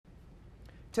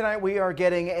Tonight we are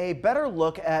getting a better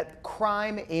look at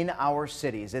crime in our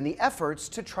cities and the efforts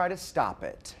to try to stop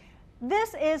it.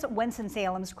 This is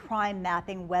Winston-Salem's crime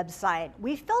mapping website.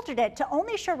 We filtered it to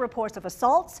only show reports of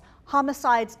assaults,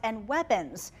 homicides, and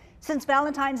weapons. Since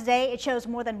Valentine's Day, it shows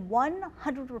more than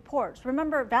 100 reports.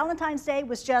 Remember, Valentine's Day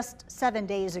was just 7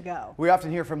 days ago. We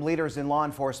often hear from leaders in law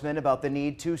enforcement about the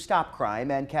need to stop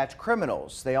crime and catch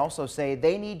criminals. They also say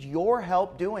they need your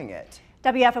help doing it.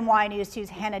 WFMY News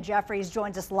 2's Hannah Jeffries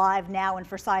joins us live now in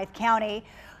Forsyth County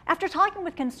after talking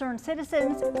with concerned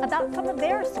citizens about some of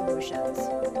their solutions.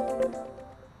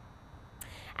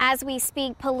 As we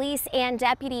speak, police and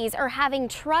deputies are having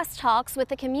trust talks with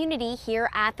the community here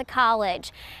at the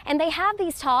college. And they have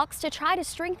these talks to try to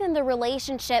strengthen the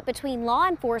relationship between law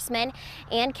enforcement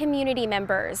and community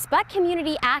members. But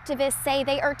community activists say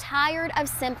they are tired of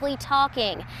simply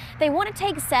talking. They want to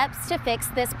take steps to fix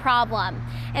this problem.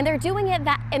 And they're doing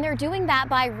that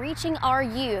by reaching our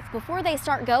youth before they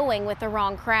start going with the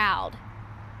wrong crowd.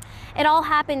 It all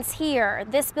happens here.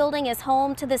 This building is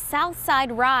home to the Southside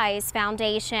Rise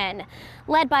Foundation,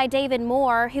 led by David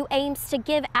Moore, who aims to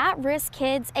give at-risk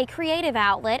kids a creative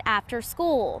outlet after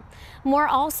school. Moore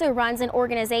also runs an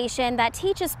organization that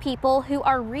teaches people who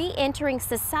are re-entering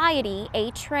society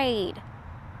a trade.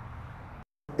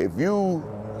 If you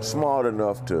smart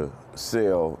enough to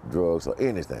sell drugs or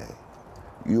anything,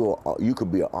 you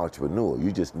could be an entrepreneur.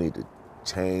 You just need to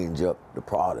change up the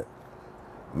product,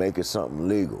 make it something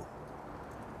legal.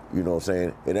 You know what I'm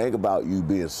saying? It ain't about you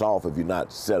being soft if you're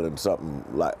not selling something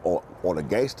like on a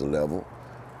gangster level.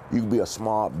 You can be a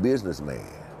smart businessman.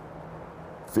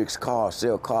 Fix cars,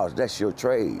 sell cars, that's your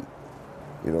trade.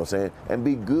 You know what I'm saying? And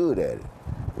be good at it.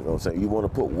 You know what I'm saying? You want to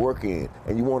put work in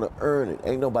and you want to earn it.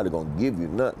 Ain't nobody gonna give you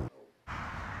nothing.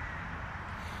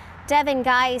 Devin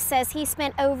Guy says he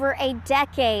spent over a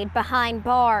decade behind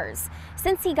bars.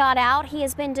 Since he got out, he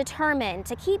has been determined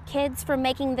to keep kids from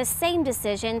making the same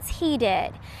decisions he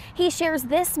did. He shares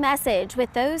this message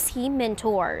with those he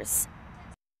mentors.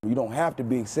 You don't have to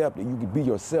be accepted. You can be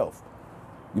yourself.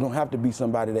 You don't have to be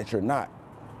somebody that you're not.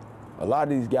 A lot of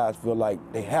these guys feel like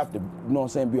they have to, you know what I'm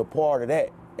saying, be a part of that,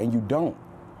 and you don't.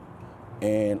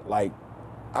 And like,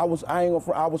 I was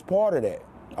part of that.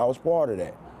 I was part of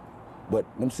that. But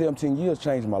them 17 years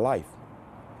changed my life.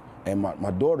 And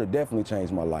my daughter definitely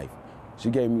changed my life. She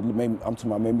made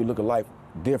me look at life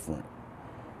different.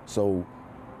 So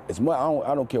I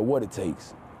don't care what it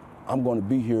takes. I'm gonna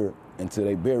be here until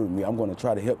they bury me. I'm gonna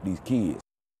try to help these kids.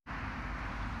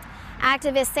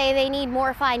 Activists say they need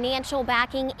more financial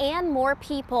backing and more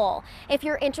people. If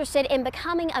you're interested in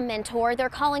becoming a mentor, they're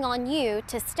calling on you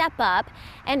to step up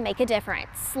and make a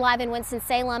difference. Live in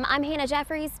Winston-Salem, I'm Hannah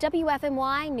Jeffries,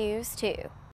 WFMY News 2.